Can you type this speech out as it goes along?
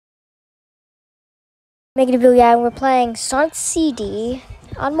Making a video, and we're playing Sonic CD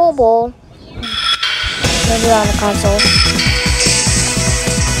on mobile. Maybe on the console.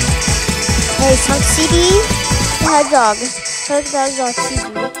 Hey, Sonic CD, the Hedgehog. Sonic the Hedgehog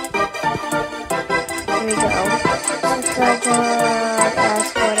CD. Here we go. Sonic the Hedgehog,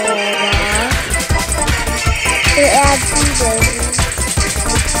 that's what it is. It adds CD.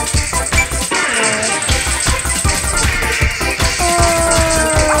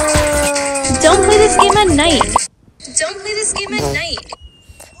 Don't play this game at night. Don't play this game at night.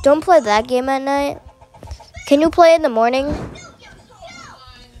 Don't play that game at night. Can you play in the morning?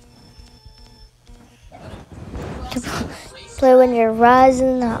 Play when you're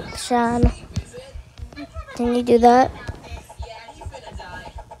rising up, Sean. Can you do that?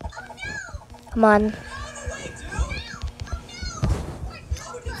 Come on.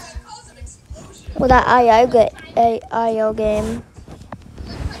 Well, that IO game.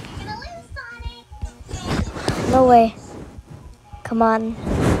 No way. Come on.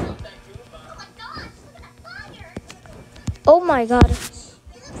 Oh my god.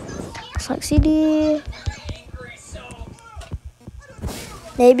 Sonic CD.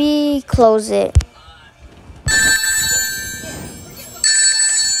 Maybe close it.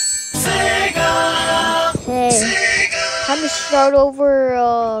 Hey. Time to start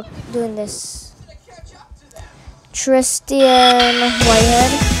over doing this. Tristan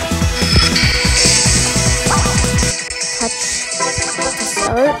Whitehead.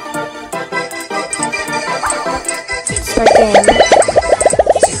 Start game.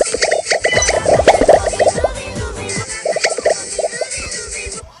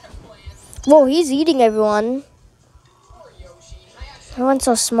 Whoa, he's eating everyone. Everyone's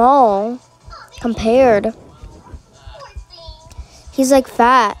so small compared. He's like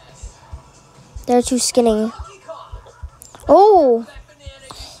fat. They're too skinny. Oh,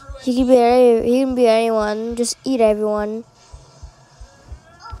 he can be anyone. Just eat everyone.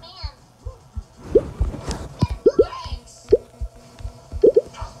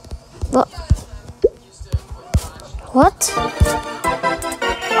 What?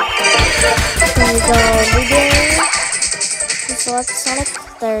 There we go. New game. Select Sonic.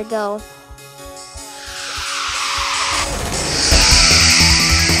 There we go.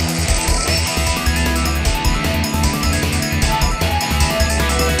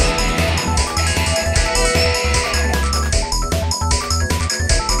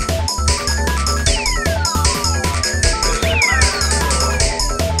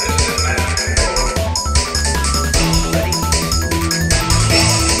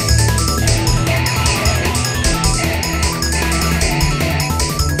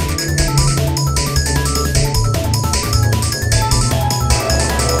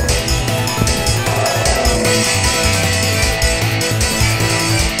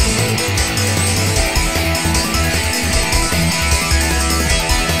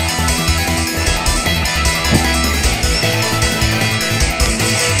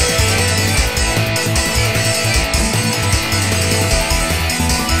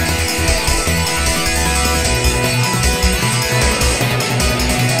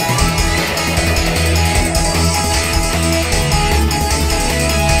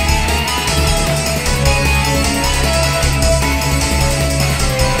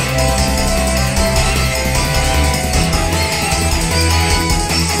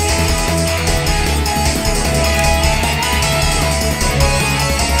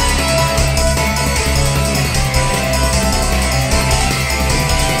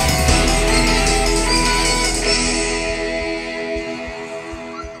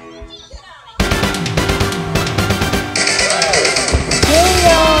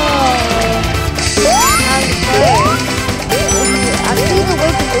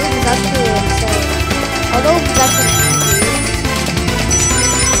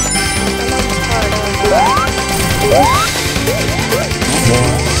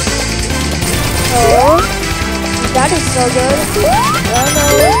 That is so good. I don't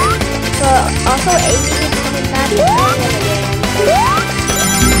know. But also Amy is coming back early in the game.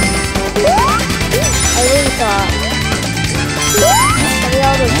 I really thought. Look at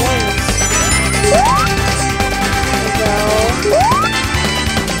all the wings.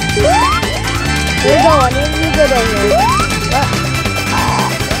 There we go. I need to go down here.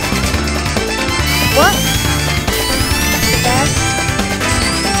 What? That's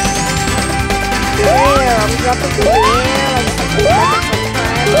there, I'm dropping to the air like something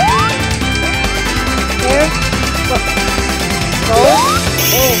there. What? Go. Oh,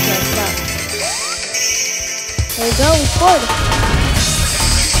 okay, stop. There we go, we scored.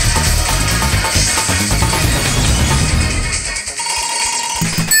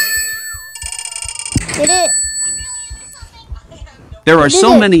 Did it? There are did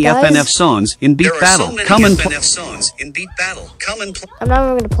so it, many guys. FNF songs in Beat Battle. Come and play. I'm not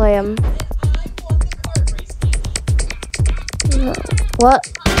even gonna play them. What?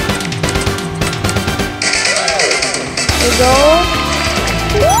 There we go.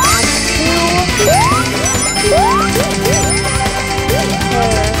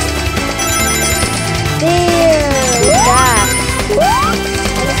 There. Look at that.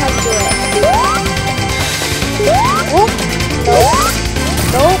 I just have to do it. Whoop. Nope.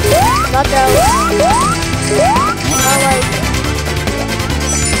 Nope. Not those. Not like.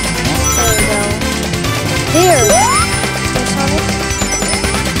 There we go. There. Sonic.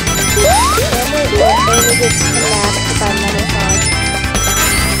 Damn it. Baby gets kidnapped by Metasonic.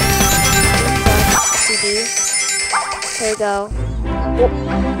 CD. There we go. Whoop.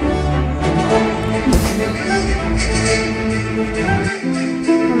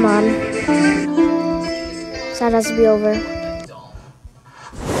 Come on. That has to be over.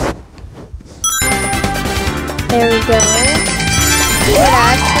 There we go. Good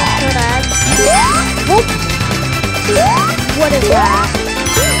axe. Whoop. What is that?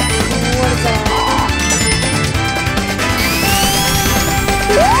 What is that?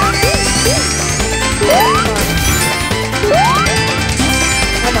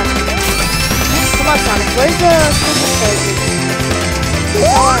 Come on, Sonic. Where's the super stage?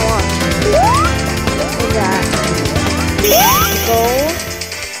 That's all I want. What is that? Go.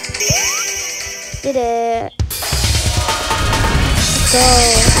 Did it. Let's go.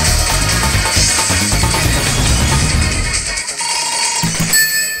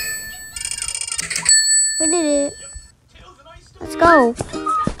 We did it. Let's go.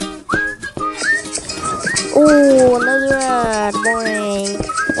 Oh, another ad. Boring.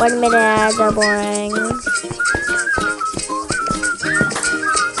 1 minute ads are boring.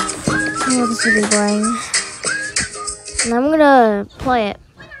 Oh, this will be boring. And I'm gonna play it.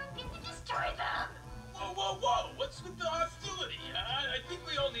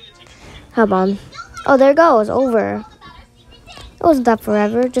 Come on. Oh, there it goes. Over. It wasn't that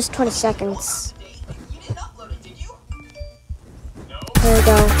forever. Just 20 seconds. There we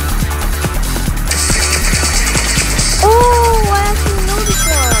go. Oh, I actually noticed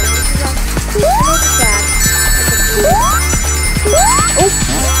one. This is actually noticed that. Oh.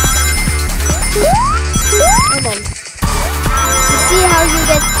 Hold on. You see how you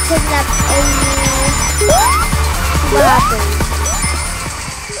get kidnapped and what happens?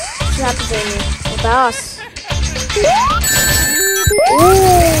 What happens, Amy? The boss.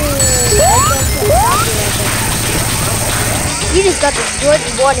 You just got destroyed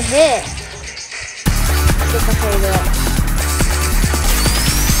in one hit. I guess I can do it.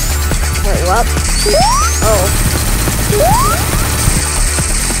 Wait, what? Oh.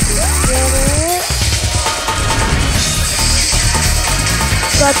 Get it.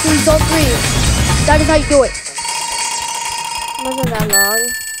 Got 3 on 3. That is how you do it. Wasn't that long.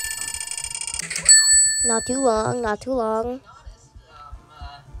 Not too long, not too long.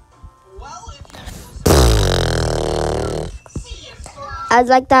 Ads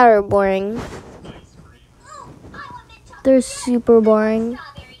like that are boring. They're super boring.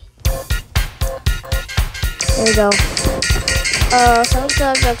 There we go. Sonic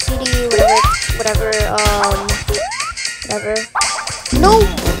Drug CD, whatever. No!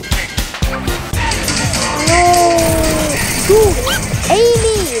 Dude!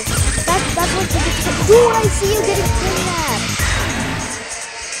 Amy! That's what's getting. Dude, I see you getting kidnapped!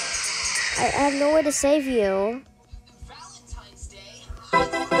 I have no way to save you.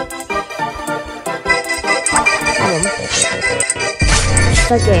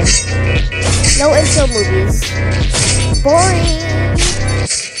 Start game. No intro movies. Boring!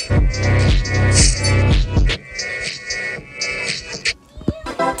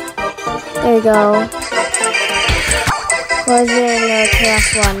 There you go. Was in Chaos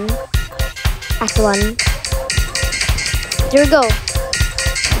 1. Act 1. There we go.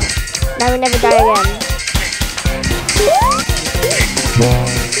 Now we never die again.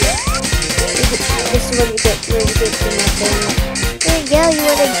 This is what you get kidnapping. There you go, you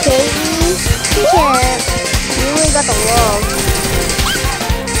wanna take me? You can't. You only got the love.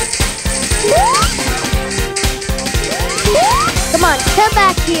 Come on, come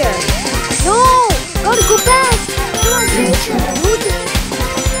back here. No! Gotta go fast! Come on, dude.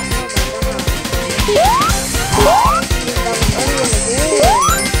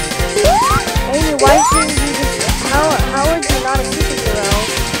 Amy, why shouldn't you just... How are you not a superhero?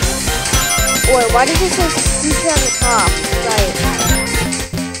 Or why did it say future on the top? Right.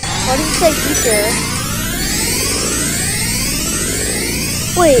 Why did it say future?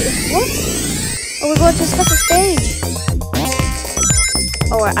 Wait, what? Oh, we're going to a special stage.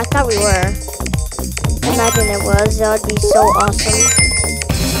 Oh, I thought we were. Imagine it was. That would be so awesome.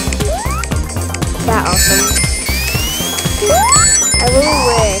 That awesome. I really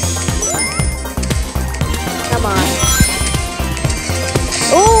wish. Come on.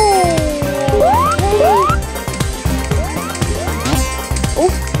 Oh! Oh!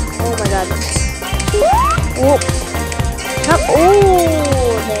 Oh my god. Oh! Come. Oh!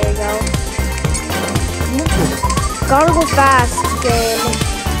 There you go. Gotta go fast, game.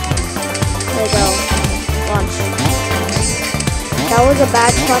 There you go. Launch. That was a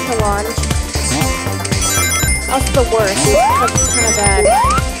bad shot to launch. That's the worst. That's kind of bad.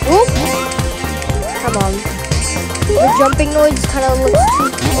 Whoop! Come on. The jumping noise kind of looks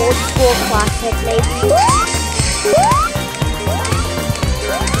too old school classic, maybe.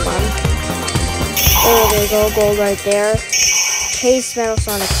 Come on. Oh, there you go. Gold right there. Chase Metal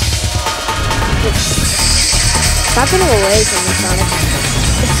Sonic. Stop getting away from me, Sonic.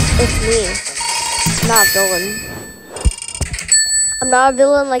 It's me. I'm not a villain. I'm not a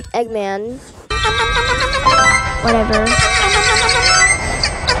villain like Eggman. Whatever.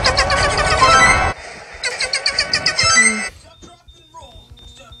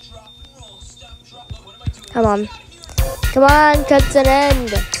 Come on. Come on, cuts an end.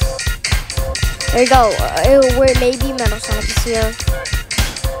 There you go. Where maybe Metal Sonic is here.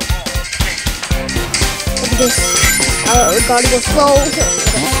 Look at this. Gotta go slow.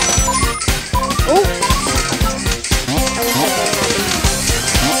 Oh. I wish I could have it.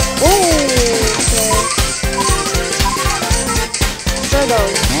 Oh, okay. There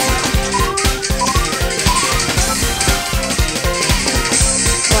goes.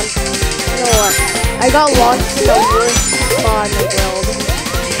 Come on. You know what? I got launched in the worst spot in the world.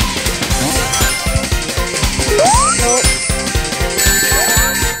 Nope.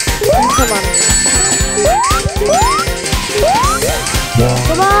 Come on.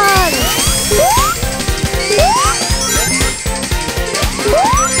 Come on!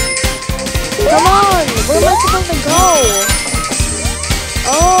 Come on! Where am I supposed to go?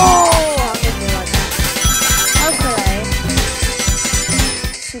 Oh! How could I do like that? How could I?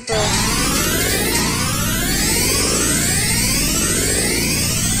 Super.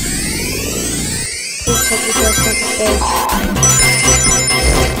 Please take me to a second stage.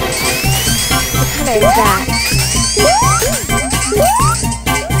 What kind of is that?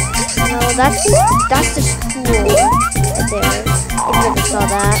 No, that's the school right there. I never saw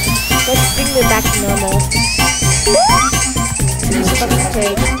that. Let's bring it back to normal.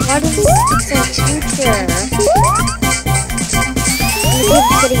 Okay. What is this? It's a future.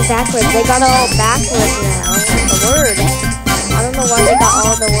 It's getting backwards. They got it all backwards now. The word. I don't know why they got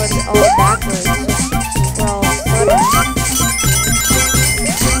all the words all backwards. We're all sudden.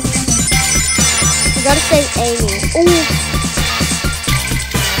 You gotta say Amy. Ooh.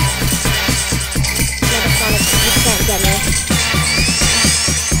 Metasonic, you can't get me.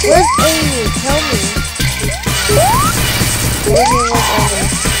 Where's Amy? Tell me. Where's Amy?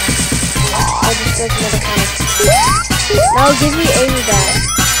 I'll just search Metasonic. Now give me Amy back.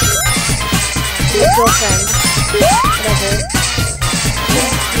 Your girlfriend. Whatever.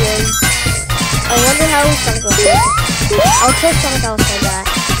 I wonder how Sonic will say. I'll tell Sonic I'll say that.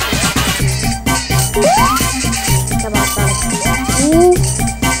 Come on, Sonic. Ooh.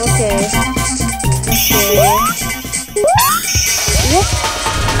 Okay. Okay. Whoop.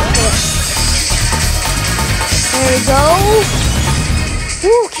 Okay. There we go.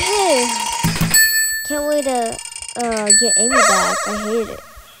 Okay. Can't wait to get Amy back. I hate it.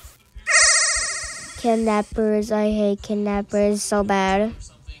 Kidnappers. I hate kidnappers so bad.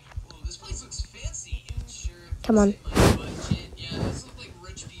 Come on.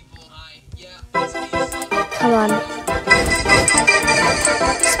 Come on.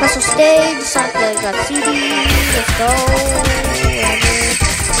 Special stage, Sonic got CD. Let's go.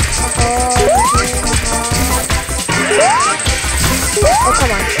 Oh,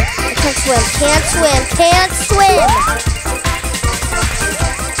 come on. I can't swim. Can't swim. Can't swim.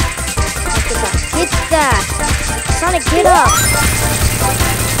 Get that. Sonic, get up.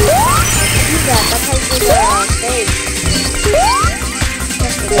 Do that. That's how you do the stage.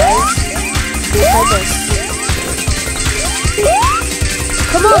 Okay, guys. Like this.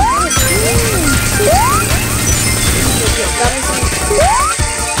 Come on!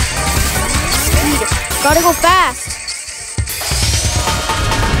 Speed. Gotta go fast!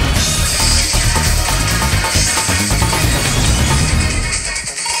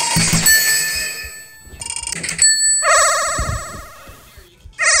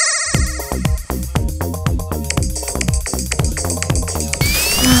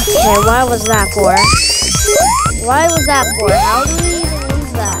 Okay, why was that for? Why was that for? How do we even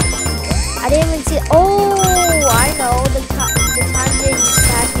lose that? I didn't even see. Oh, I know. The time they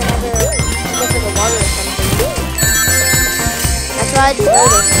pass whenever you go for the water or something. That's why I just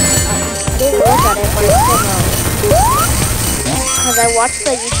noticed. I didn't look at it, but I still know. Because I watched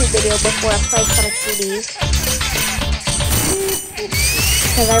the YouTube video before I played Sonic CD.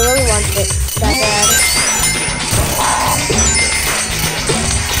 Because I really wanted it that bad.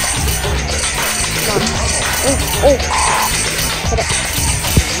 Come on. Oh. Hit it.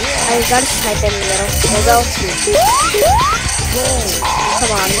 I gotta snipe him in the middle. There we go.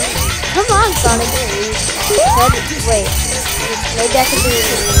 Come on. Come on, Sonic. Wait. Maybe I can do it.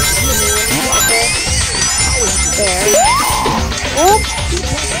 There. Oop.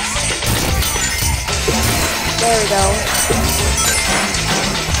 There we go.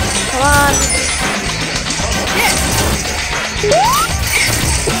 Come on.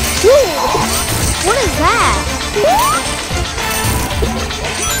 Dude, what is that?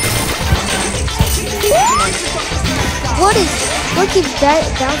 What keeps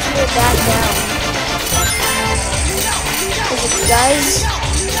bouncing it back down? Is it you guys?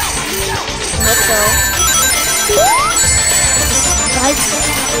 I hope so. Spikes,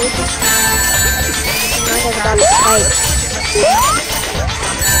 dude. Mine is about spikes.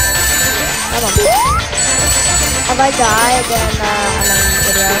 Come on. If I die, then I'm ending the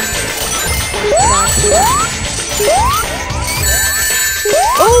video.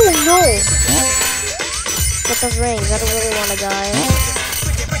 Oh no! Get those rings. I don't really want to die.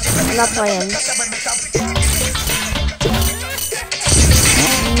 I'm not playing.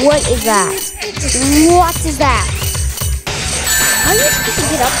 What is that? What is that? How are you supposed to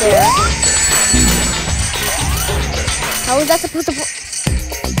get up there? How is that supposed to?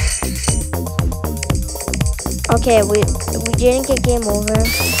 Okay, we didn't get game over.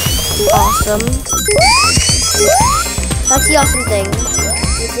 Awesome. That's the awesome thing.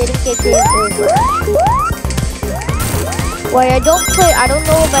 We didn't get game over. Wait, I don't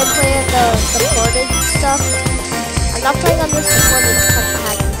know if I play on the supported stuff. I'm not playing on the supported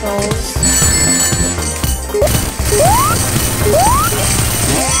touchpad controls.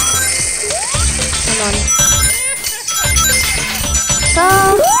 Come on.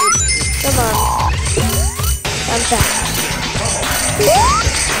 Come on. I'm back.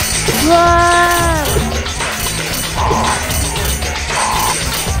 Run!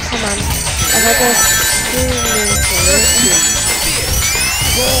 Come on. I got this.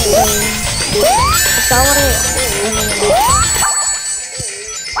 Is that what I...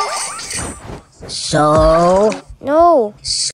 So? No.